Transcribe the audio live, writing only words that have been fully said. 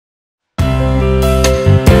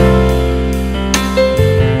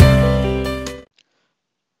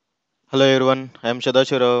Hello everyone, I am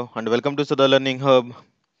Shadashira and welcome to Sada Learning Hub.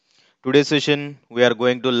 Today's session we are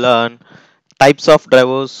going to learn types of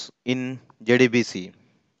drivers in JDBC,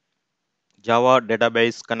 Java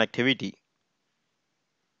Database Connectivity.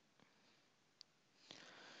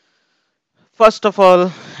 First of all,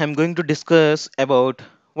 I am going to discuss about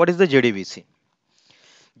what is the JDBC.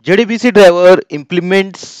 JDBC driver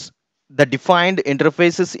implements the defined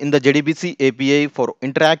interfaces in the JDBC API for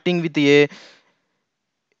interacting with your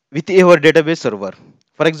database server.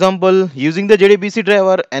 For example, using the JDBC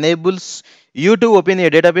driver enables you to open a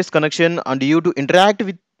database connection and you to interact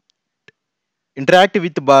with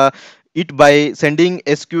it by sending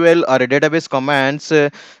SQL or a database commands,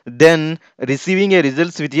 then receiving a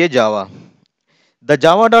results with a Java. The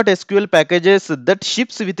java.sql packages that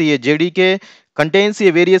ships with a JDK contains a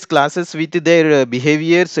various classes with their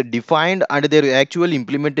behaviors defined and their actual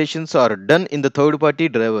implementations are done in the third-party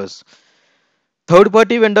drivers.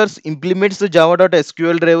 Third-party vendors implements the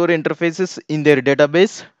java.sql driver interfaces in their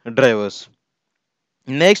database drivers.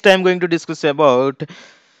 Next, I am going to discuss about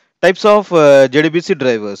types of JDBC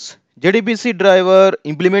drivers. JDBC driver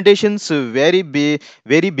implementations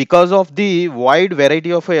vary because of the wide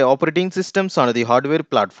variety of operating systems on the hardware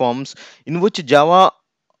platforms in which Java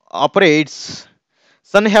operates.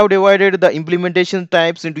 Some have divided the implementation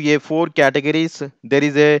types into four categories. There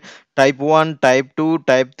is a type 1, type 2,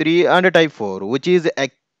 type 3 and a type 4 which is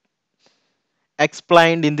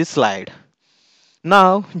explained in this slide.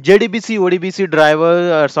 Now, JDBC-ODBC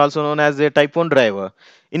driver is also known as a type 1 driver.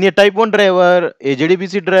 In a type 1 driver, a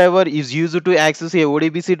JDBC driver is used to access a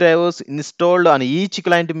ODBC drivers installed on each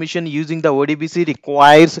client machine using the ODBC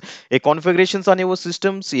requires a configurations on your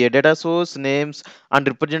systems, a data source, names, and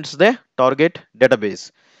represents the target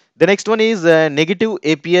database. The next one is negative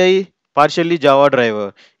API partially Java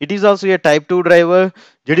driver. It is also a type 2 driver.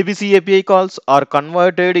 JDBC API calls are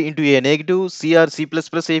converted into a negative C or C++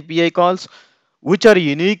 API calls which are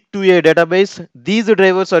unique to a database. These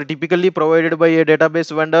drivers are typically provided by a database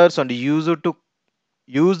vendors and used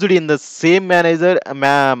in the same manner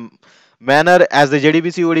as the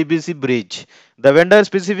JDBC ODBC bridge. The vendor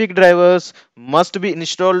specific drivers must be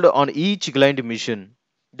installed on each client machine.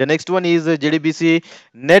 The next one is the JDBC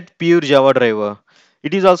Net Pure-Java driver.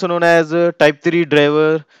 It is also known as a type 3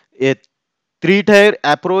 driver. A three-tier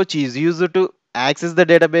approach is used to access the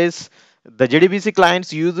database. The JDBC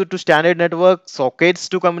clients use it to standard network sockets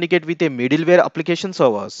to communicate with a middleware application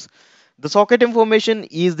servers. The socket information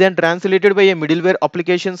is then translated by a middleware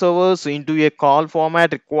application servers into a call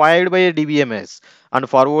format required by a DBMS and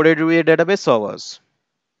forwarded to a database servers.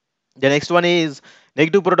 The next one is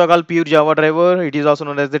negative protocol pure Java driver. It is also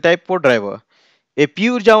known as the type 4 driver. A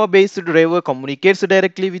pure Java based driver communicates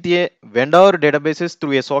directly with a vendor databases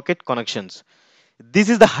through a socket connections. This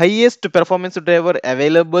is the highest performance driver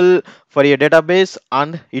available for a database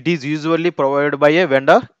and it is usually provided by a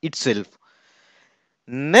vendor itself.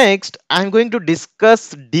 Next, I am going to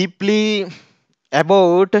discuss deeply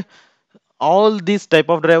about all these type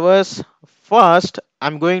of drivers. First, I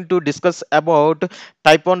am going to discuss about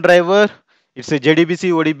type 1 driver. It's a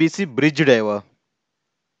JDBC ODBC bridge driver.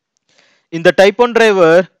 In the type 1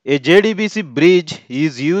 driver, a JDBC bridge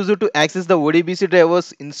is used to access the ODBC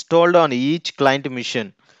drivers installed on each client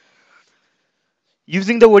machine.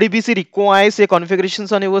 Using the ODBC requires a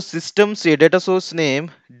configurations on your systems, a data source name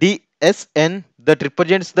DSN that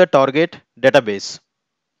represents the target database.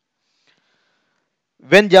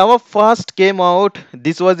 When Java first came out,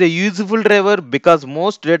 this was a useful driver because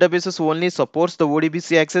most databases only supports the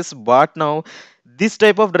ODBC access, but now this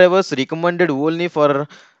type of drivers recommended only for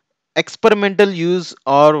experimental use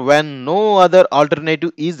or when no other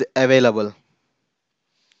alternative is available.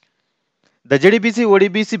 The JDBC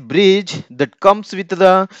ODBC bridge that comes with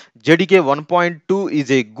the JDK 1.2 is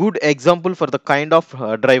a good example for the kind of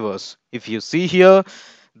drivers. If you see here,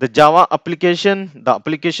 the Java application, the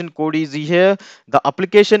application code is here. The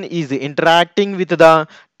application is interacting with the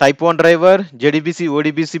type 1 driver, JDBC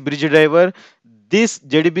ODBC bridge driver. This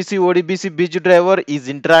JDBC ODBC bridge driver is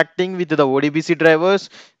interacting with the ODBC drivers.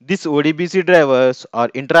 These ODBC drivers are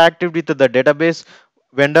interactive with the database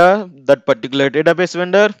vendor, that particular database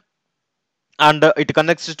vendor, and it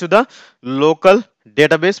connects to the local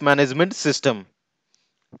database management system.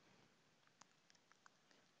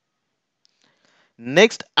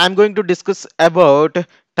 Next, I'm going to discuss about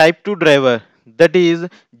type 2 driver, that is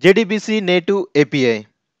JDBC native API.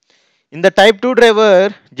 In the type 2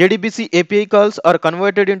 driver, JDBC API calls are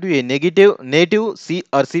converted into a native C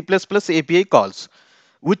or C++ API calls,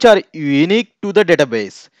 which are unique to the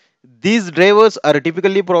database. These drivers are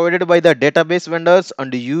typically provided by the database vendors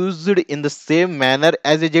and used in the same manner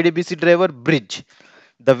as a JDBC driver bridge.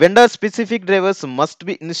 The vendor specific drivers must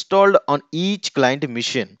be installed on each client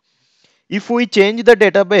machine. If we change the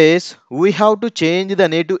database, we have to change the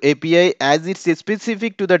native API as it's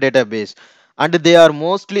specific to the database, and they are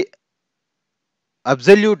mostly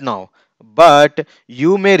absolute now. But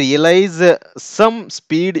you may realize some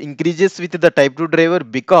speed increases with the type 2 driver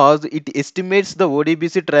because it estimates the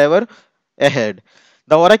ODBC driver ahead.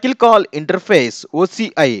 The Oracle call interface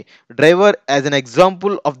OCI driver as an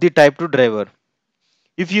example of the type 2 driver.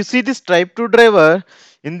 If you see this type 2 driver,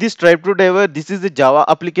 in this type 2 driver, this is the Java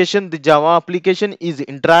application. The Java application is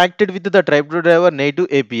interacted with the type 2 driver native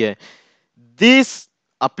API. This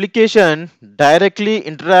application directly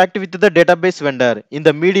interact with the database vendor. In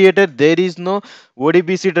the mediator, there is no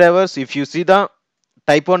ODBC drivers. If you see the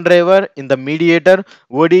type 1 driver in the mediator,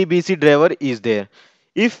 ODBC driver is there.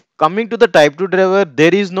 If coming to the type 2 driver,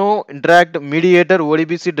 there is no interact mediator.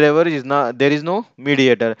 ODBC driver is not, there is no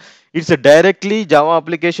mediator. It's a directly Java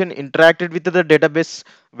application interacted with the database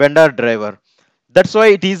vendor driver. That's why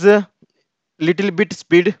it is a little bit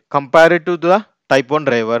speed compared to the type 1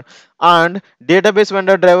 driver, and database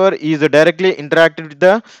vendor driver is directly interacted with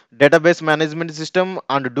the database management system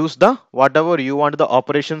and does the whatever you want the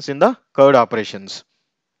operations in the code operations.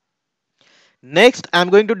 Next, I am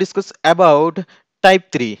going to discuss about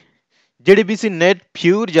type 3 JDBC-Net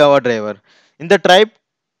Pure-Java driver. In the type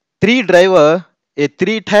 3 driver, a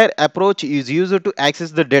three-tier approach is used to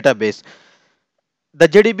access the database. The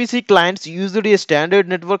JDBC clients used a standard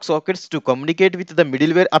network sockets to communicate with the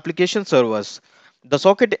middleware application servers. The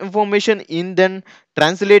socket information is then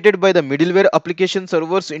translated by the middleware application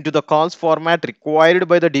servers into the calls format required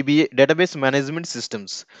by the database management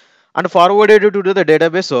systems and forwarded to the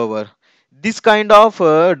database server. This kind of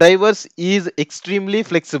drivers is extremely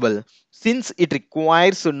flexible since it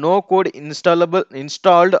requires no code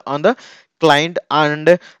installed on the client,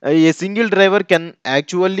 and a single driver can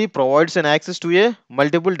actually provides an access to a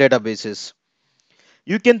multiple databases.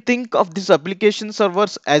 You can think of this application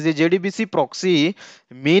servers as a JDBC proxy,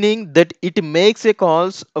 meaning that it makes a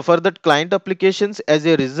calls for that client applications. As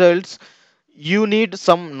a result, you need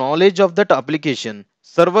some knowledge of that application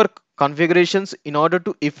server configurations in order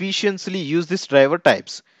to efficiently use these driver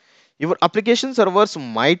types. Your application servers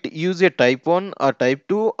might use a type 1 or type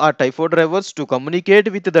 2 or type 4 drivers to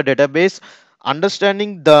communicate with the database.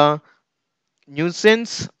 Understanding the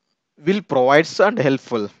nuisance will provides and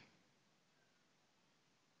helpful.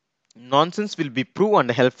 Nonsense will be prove and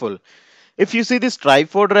helpful. If you see this type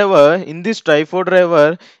 4 driver, in this type 4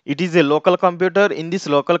 driver, it is a local computer. In this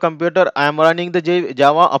local computer, I am running the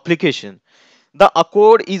Java application. The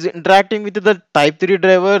code is interacting with the type 3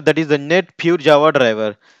 driver, that is the net pure Java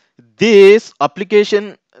driver. This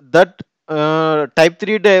application that type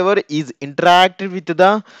 3 driver is interacted with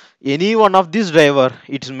the any one of these driver.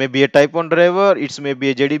 It may be a type 1 driver, it may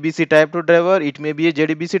be a JDBC type 2 driver, it may be a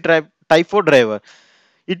JDBC type 4 driver.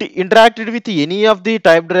 It interacted with any of the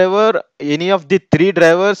type driver, any of the three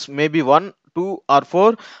drivers, maybe 1, 2 or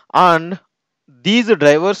 4, and these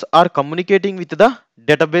drivers are communicating with the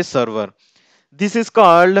database server. This is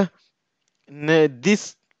called,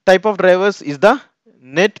 this type of drivers is the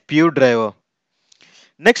net pure driver.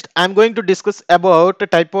 Next, I am going to discuss about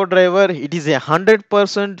type 4 driver. It is a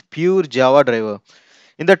 100% pure Java driver.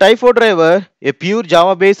 In the type 4 driver, a pure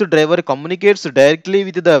Java based driver communicates directly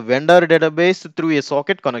with the vendor database through a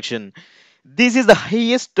socket connection. This is the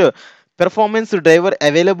highest performance driver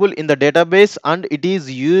available in the database, and it is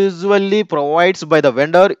usually provided by the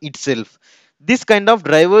vendor itself. This kind of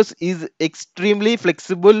drivers is extremely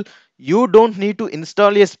flexible. You don't need to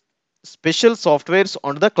install a special softwares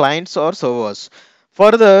on the clients or servers.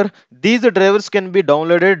 Further, these drivers can be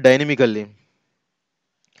downloaded dynamically.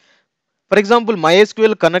 For example,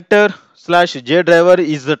 MySQL connector slash J driver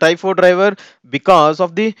is the type 4 driver because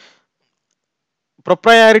of the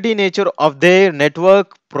proprietary nature of their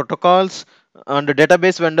network protocols, and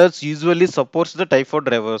database vendors usually supports the type 4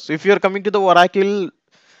 drivers. If you are coming to the Oracle,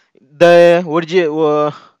 the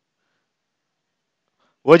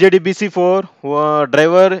OJDBC4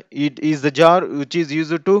 driver, it is the jar which is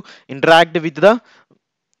used to interact with the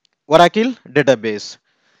Oracle database.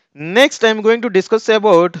 Next, I am going to discuss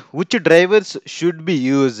about which drivers should be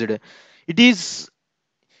used. It is,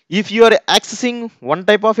 if you are accessing one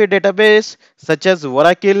type of a database such as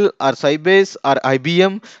Oracle or Sybase or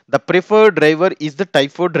IBM, the preferred driver is the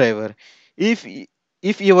type 4 driver. If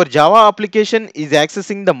your Java application is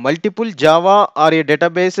accessing the multiple Java or a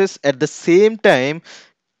databases at the same time,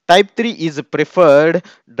 type 3 is a preferred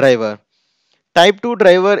driver. Type 2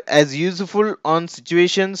 driver as useful on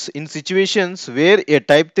situations where a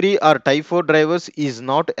type 3 or type 4 drivers is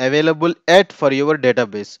not available yet for your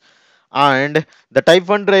database. And the type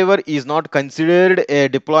 1 driver is not considered a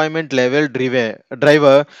deployment level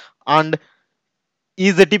driver and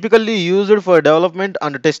is typically used for development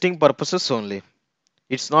and testing purposes only.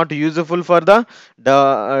 It's not useful for the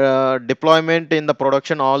deployment in the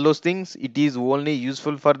production, all those things. It is only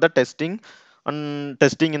useful for the testing and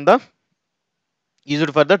testing in the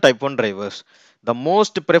used for the type 1 drivers. The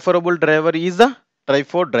most preferable driver is the type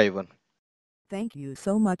 4 driver. Thank you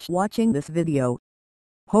so much for watching this video.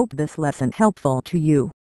 Hope this lesson helpful to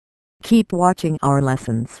you. Keep watching our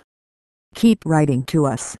lessons. Keep writing to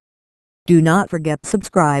us. Do not forget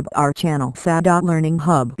subscribe our channel Learning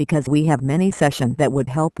Hub because we have many sessions that would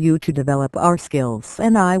help you to develop our skills,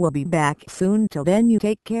 and I will be back soon. Till then, you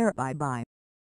take care. Bye bye.